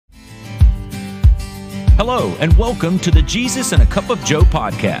Hello, and welcome to the Jesus and a Cup of Joe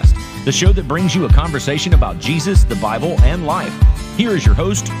podcast, the show that brings you a conversation about Jesus, the Bible, and life. Here is your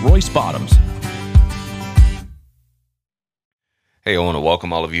host, Royce Bottoms. Hey, I want to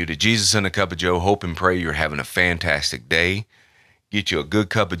welcome all of you to Jesus and a Cup of Joe. Hope and pray you're having a fantastic day. Get you a good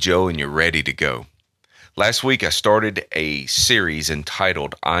cup of Joe and you're ready to go. Last week, I started a series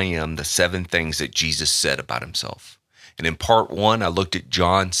entitled, I Am the 7 Things That Jesus Said About Himself. And in part 1, I looked at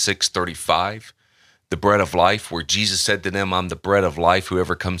John 6:35, the bread of life, where Jesus said to them, I'm the bread of life.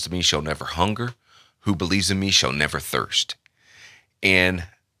 Whoever comes to me shall never hunger. Who believes in me shall never thirst. And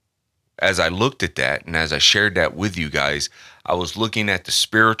as I looked at that and as I shared that with you guys, I was looking at the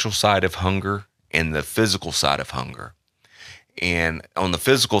spiritual side of hunger and the physical side of hunger. And on the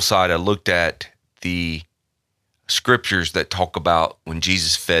physical side, I looked at the scriptures that talk about when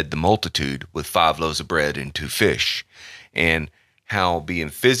Jesus fed the multitude with 5 loaves of bread and 2 fish, and how being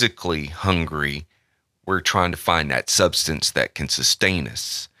physically hungry, we're trying to find that substance that can sustain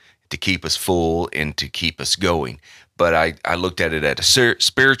us, to keep us full and to keep us going. But I looked at it at a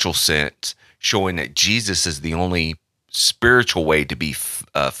spiritual sense, showing that Jesus is the only spiritual way to be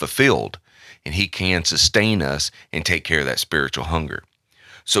fulfilled, and he can sustain us and take care of that spiritual hunger.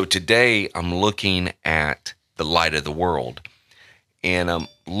 So today I'm looking at the light of the world, and I'm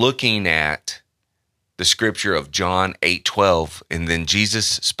looking at the scripture of John 8:12, and then Jesus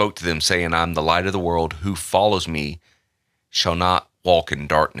spoke to them saying, I'm the light of the world. Who follows me shall not walk in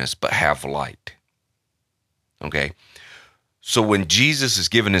darkness, but have light. Okay. So when Jesus is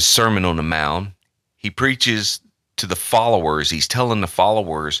giving his Sermon on the Mount, he preaches to the followers. He's telling the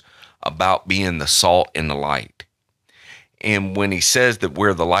followers about being the salt and the light. And when he says that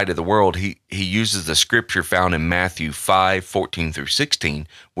we're the light of the world, he uses the scripture found in Matthew 5:14-16,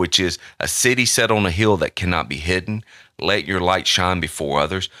 which is a city set on a hill that cannot be hidden. Let your light shine before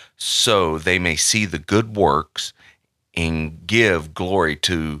others so they may see the good works and give glory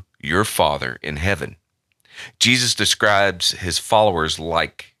to your Father in heaven. Jesus describes his followers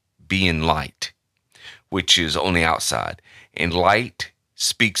like being light, which is on the outside. And light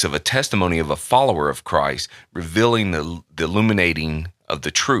speaks of a testimony of a follower of Christ, revealing the illuminating of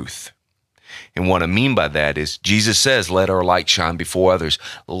the truth. And what I mean by that is Jesus says, let our light shine before others.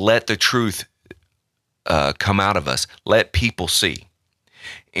 Let the truth come out of us. Let people see.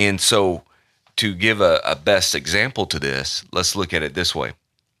 And so to give a best example to this, let's look at it this way.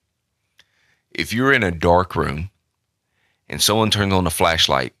 If you're in a dark room and someone turns on a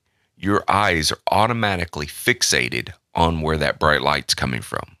flashlight, your eyes are automatically fixated on where that bright light's coming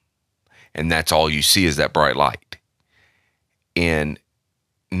from. And that's all you see is that bright light. And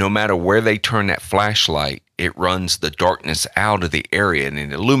no matter where they turn that flashlight, it runs the darkness out of the area and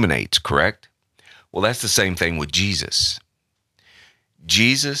it illuminates, correct? Well, that's the same thing with Jesus.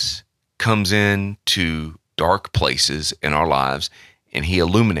 Jesus comes into dark places in our lives and he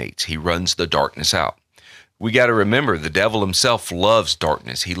illuminates. He runs the darkness out. We got to remember the devil himself loves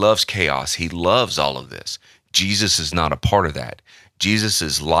darkness. He loves chaos. He loves all of this. Jesus is not a part of that. Jesus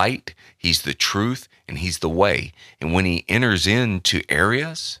is light. He's the truth and he's the way. And when he enters into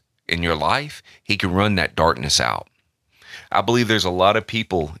areas in your life, he can run that darkness out. I believe there's a lot of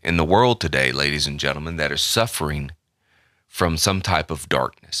people in the world today, ladies and gentlemen, that are suffering from some type of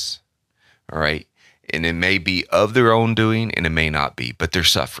darkness. All right. And it may be of their own doing and it may not be, but they're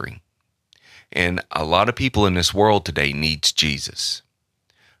suffering. And a lot of people in this world today needs Jesus.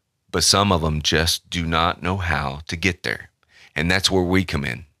 But some of them just do not know how to get there. And that's where we come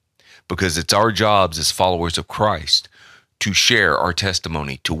in. Because it's our jobs as followers of Christ to share our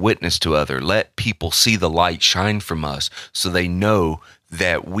testimony, to witness to others. Let people see the light shine from us so they know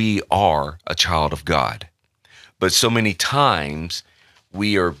that we are a child of God. But so many times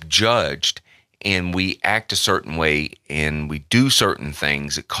we are judged and we act a certain way and we do certain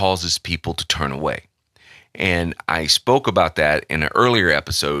things that causes people to turn away. And I spoke about that in an earlier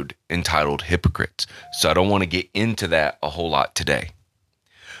episode entitled Hypocrites. So I don't want to get into that a whole lot today.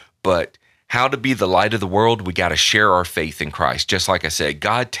 But how to be the light of the world, we got to share our faith in Christ. Just like I said,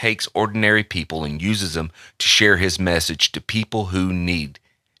 God takes ordinary people and uses them to share his message to people who need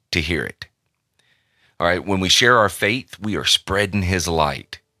to hear it. All right, when we share our faith, we are spreading his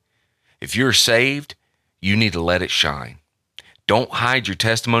light. If you're saved, you need to let it shine. Don't hide your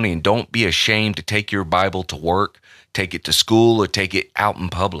testimony and don't be ashamed to take your Bible to work, take it to school, or take it out in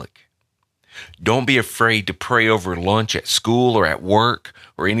public. Don't be afraid to pray over lunch at school or at work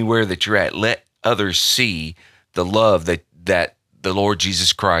or anywhere that you're at. Let others see the love that the Lord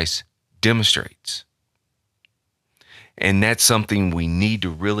Jesus Christ demonstrates. And that's something we need to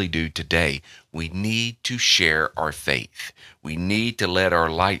really do today. We need to share our faith. We need to let our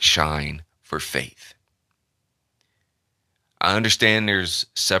light shine for faith. I understand there's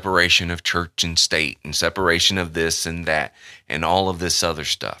separation of church and state and separation of this and that and all of this other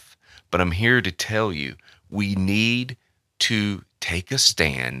stuff. But I'm here to tell you, we need to take a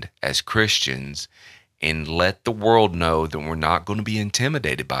stand as Christians and let the world know that we're not going to be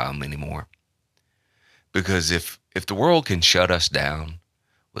intimidated by them anymore. Because if the world can shut us down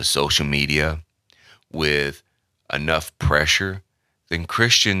with social media, with enough pressure, then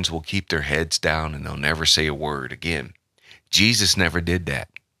Christians will keep their heads down and they'll never say a word again. Jesus never did that.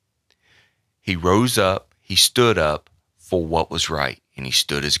 He rose up, he stood up for what was right, and he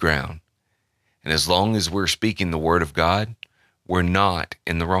stood his ground. And as long as we're speaking the word of God, we're not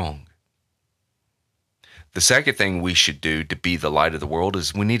in the wrong. The second thing we should do to be the light of the world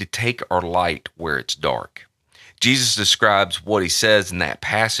is we need to take our light where it's dark. Jesus describes what he says in that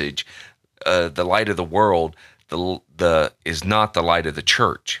passage, the light of the world is not the light of the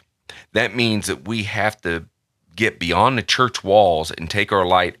church. That means that we have to get beyond the church walls and take our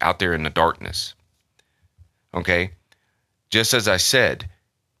light out there in the darkness. Okay? Just as I said,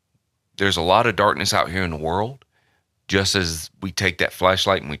 there's a lot of darkness out here in the world. Just as we take that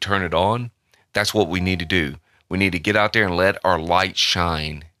flashlight and we turn it on, that's what we need to do. We need to get out there and let our light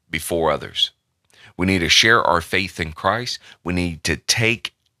shine before others. We need to share our faith in Christ. We need to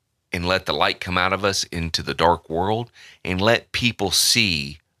take and let the light come out of us into the dark world and let people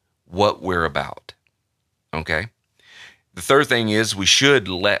see what we're about. Okay? The third thing is we should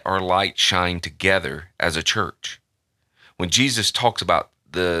let our light shine together as a church. When Jesus talks about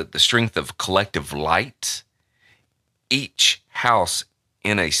the strength of collective light, each house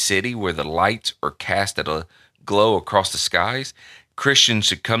in a city where the lights are cast at a glow across the skies, Christians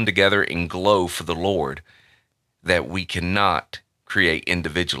should come together and glow for the Lord that we cannot create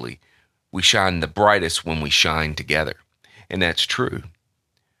individually. We shine the brightest when we shine together. And that's true.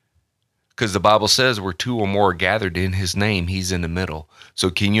 Because the Bible says where two or more are gathered in his name, he's in the middle.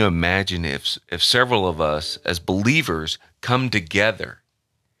 So can you imagine if several of us as believers come together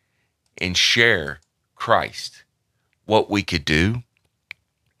and share Christ, what we could do,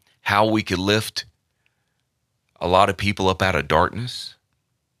 how we could lift a lot of people up out of darkness?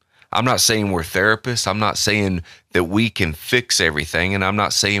 I'm not saying we're therapists. I'm not saying that we can fix everything, and I'm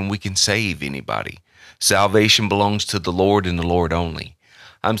not saying we can save anybody. Salvation belongs to the Lord and the Lord only.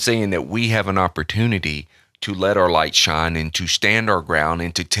 I'm saying that we have an opportunity to let our light shine and to stand our ground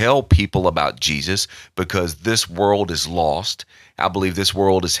and to tell people about Jesus, because this world is lost. I believe this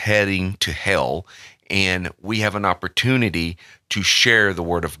world is heading to hell, and we have an opportunity to share the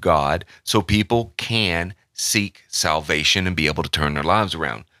word of God so people can seek salvation and be able to turn their lives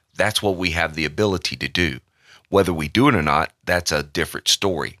around. That's what we have the ability to do. Whether we do it or not, that's a different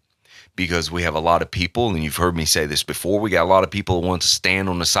story. Because we have a lot of people, and you've heard me say this before, we got a lot of people who want to stand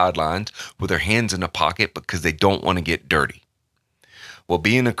on the sidelines with their hands in the pocket because they don't want to get dirty. Well,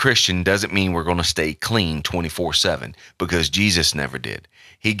 being a Christian doesn't mean we're going to stay clean 24/7, because Jesus never did.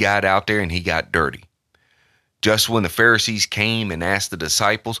 He got out there and he got dirty. Just when the Pharisees came and asked the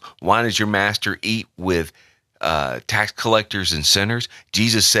disciples, why does your master eat with tax collectors and sinners?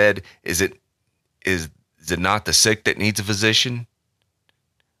 Jesus said, is it not the sick that needs a physician?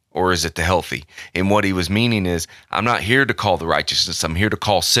 Or is it the healthy? And what he was meaning is, I'm not here to call the righteousness. I'm here to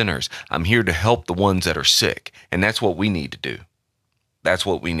call sinners. I'm here to help the ones that are sick. And that's what we need to do. That's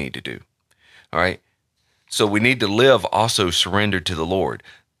what we need to do. All right. So we need to live also surrendered to the Lord.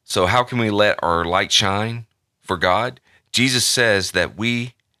 So how can we let our light shine for God? Jesus says that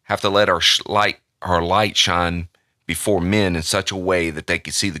we have to let our light shine before men in such a way that they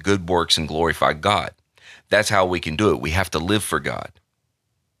can see the good works and glorify God. That's how we can do it. We have to live for God.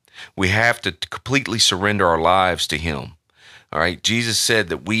 We have to completely surrender our lives to him. All right. Jesus said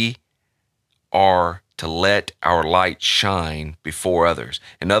that we are to let our light shine before others.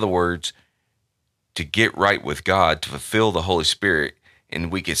 In other words, to get right with God, to fulfill the Holy Spirit,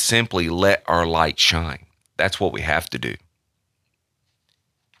 and we could simply let our light shine. That's what we have to do.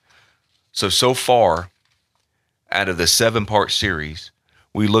 So far, out of the 7-part series,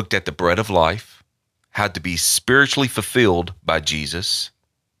 we looked at the bread of life, how to be spiritually fulfilled by Jesus,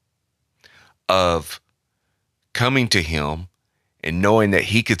 of coming to him and knowing that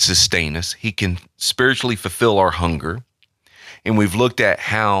he could sustain us. He can spiritually fulfill our hunger. And we've looked at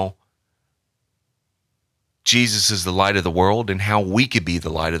how Jesus is the light of the world and how we could be the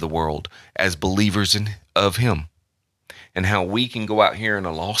light of the world as believers of him, and how we can go out here in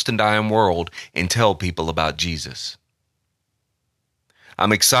a lost and dying world and tell people about Jesus.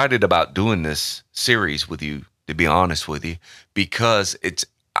 I'm excited about doing this series with you, to be honest with you, because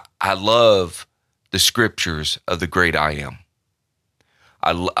I love the scriptures of the great I Am.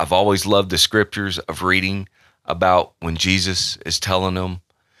 I've always loved the scriptures of reading. about when Jesus is telling them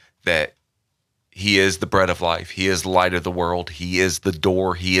that he is the bread of life, he is the light of the world, he is the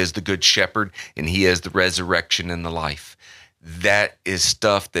door, he is the good shepherd, and he is the resurrection and the life. That is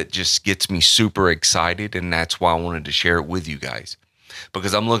stuff that just gets me super excited, and that's why I wanted to share it with you guys.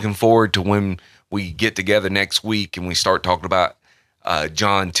 Because I'm looking forward to when we get together next week and we start talking about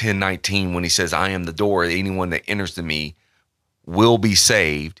John 10:19, when he says, I am the door, anyone that enters to me will be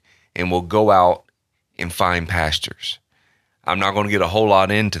saved and will go out and find pastures. I'm not going to get a whole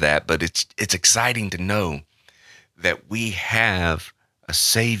lot into that, but it's exciting to know that we have a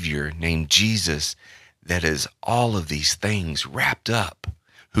Savior named Jesus that is all of these things wrapped up,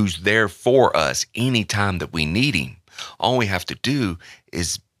 who's there for us anytime that we need him. All we have to do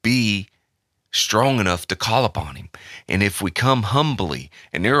is be strong enough to call upon him. And if we come humbly,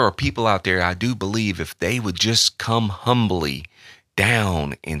 and there are people out there, I do believe if they would just come humbly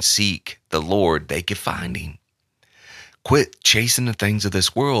down and seek the Lord, they could find him. Quit chasing the things of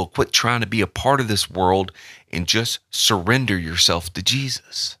this world. Quit trying to be a part of this world and just surrender yourself to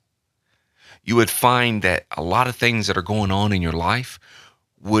Jesus. You would find that a lot of things that are going on in your life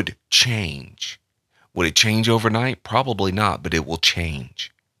would change. Would it change overnight? Probably not, but it will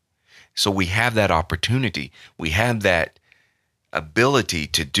change. So we have that opportunity. We have that ability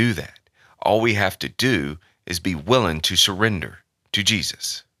to do that. All we have to do is be willing to surrender to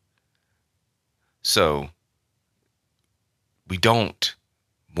Jesus. So we don't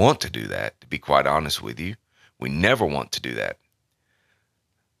want to do that, to be quite honest with you. We never want to do that.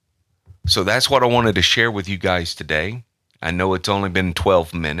 So that's what I wanted to share with you guys today. I know it's only been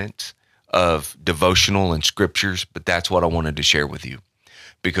 12 minutes of devotional and scriptures, but that's what I wanted to share with you.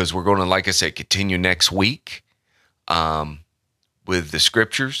 Because we're going to, like I said, continue next week with the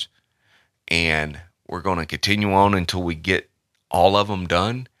scriptures. And we're going to continue on until we get all of them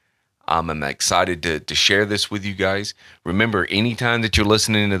done. I'm excited to share this with you guys. Remember, anytime that you're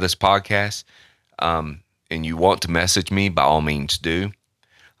listening to this podcast and you want to message me, by all means do.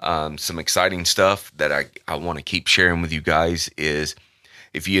 Some exciting stuff that I want to keep sharing with you guys is,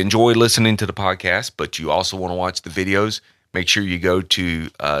 if you enjoy listening to the podcast, but you also want to watch the videos, make sure you go to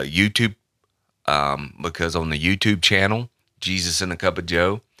YouTube, because on the YouTube channel, Jesus and a Cup of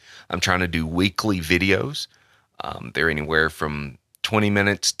Joe, I'm trying to do weekly videos. They're anywhere from 20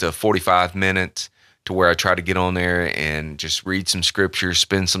 minutes to 45 minutes, to where I try to get on there and just read some scripture,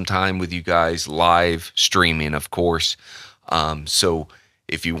 spend some time with you guys, live streaming, of course. So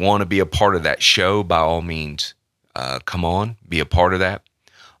if you want to be a part of that show, by all means, come on, be a part of that.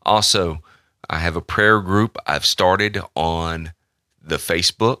 Also, I have a prayer group I've started on the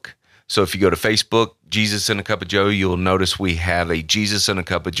Facebook. So if you go to Facebook, Jesus and a Cup of Joe, you'll notice we have a Jesus and a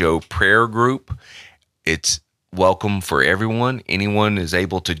Cup of Joe prayer group. It's welcome for everyone. Anyone is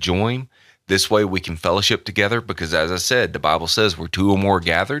able to join. This way we can fellowship together, because as I said, the Bible says where two or more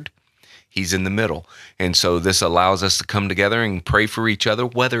gathered, he's in the middle. And so this allows us to come together and pray for each other,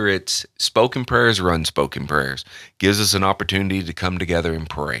 whether it's spoken prayers or unspoken prayers. Gives us an opportunity to come together and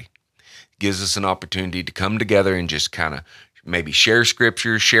pray. Gives us an opportunity to come together and just kind of maybe share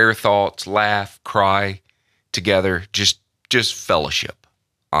scripture, share thoughts, laugh, cry together, just fellowship,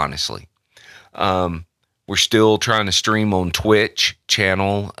 honestly. We're still trying to stream on Twitch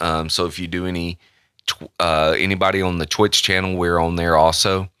channel. So if you do anybody on the Twitch channel, we're on there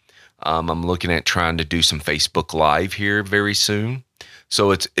also. I'm looking at trying to do some Facebook Live here very soon.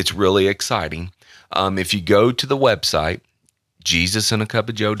 So it's really exciting. If you go to the website,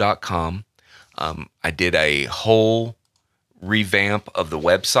 JesusandACupOfJoe.com, I did a whole revamp of the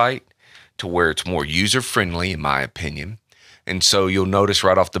website to where it's more user-friendly, in my opinion. And so you'll notice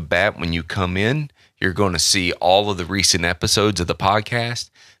right off the bat, when you come in, you're going to see all of the recent episodes of the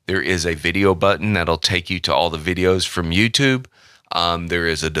podcast. There is a video button that'll take you to all the videos from YouTube. There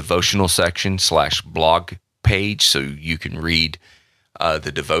is a devotional section / blog page, so you can read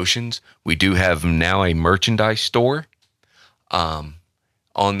the devotions. We do have now a merchandise store on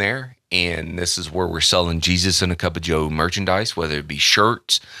there, and this is where we're selling Jesus and a Cup of Joe merchandise, whether it be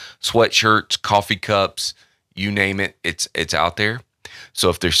shirts, sweatshirts, coffee cups, you name it, it's out there. So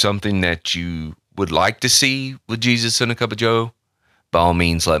if there's something that you would like to see with Jesus and a Cup of Joe, by all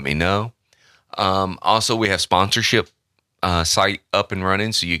means, let me know. Also, we have sponsorship site up and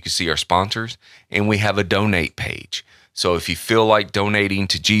running, so you can see our sponsors, and we have a donate page. So if you feel like donating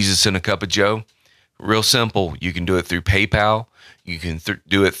to Jesus and a Cup of Joe, real simple. You can do it through PayPal. You can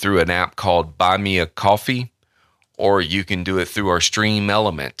do it through an app called Buy Me a Coffee, or you can do it through our Stream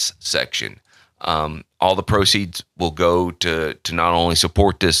Elements section. All the proceeds will go to not only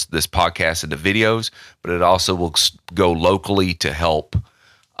support this podcast and the videos, but it also will go locally to help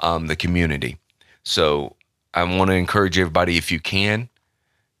the community. So I want to encourage everybody, if you can,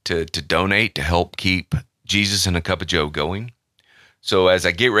 to donate to help keep Jesus and a Cup of Joe going. So as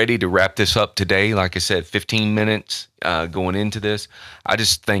I get ready to wrap this up today, like I said, 15 minutes going into this, I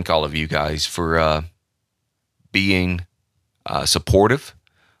just thank all of you guys for being supportive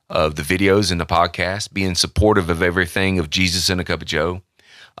of the videos and the podcast, being supportive of everything of Jesus and a Cup of Joe.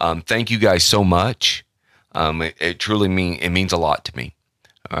 Thank you guys so much. It truly means a lot to me.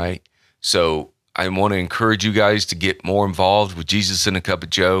 All right. So I want to encourage you guys to get more involved with Jesus and a Cup of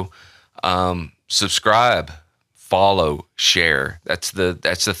Joe. Subscribe, follow, share. That's the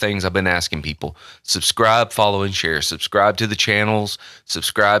things I've been asking people. Subscribe, follow, and share. Subscribe to the channels.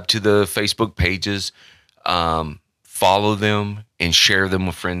 Subscribe to the Facebook pages. Follow them and share them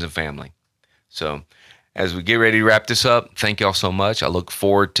with friends and family. So as we get ready to wrap this up, thank y'all so much. I look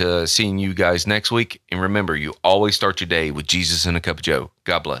forward to seeing you guys next week. And remember, you always start your day with Jesus and a Cup of Joe.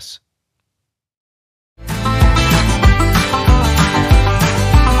 God bless.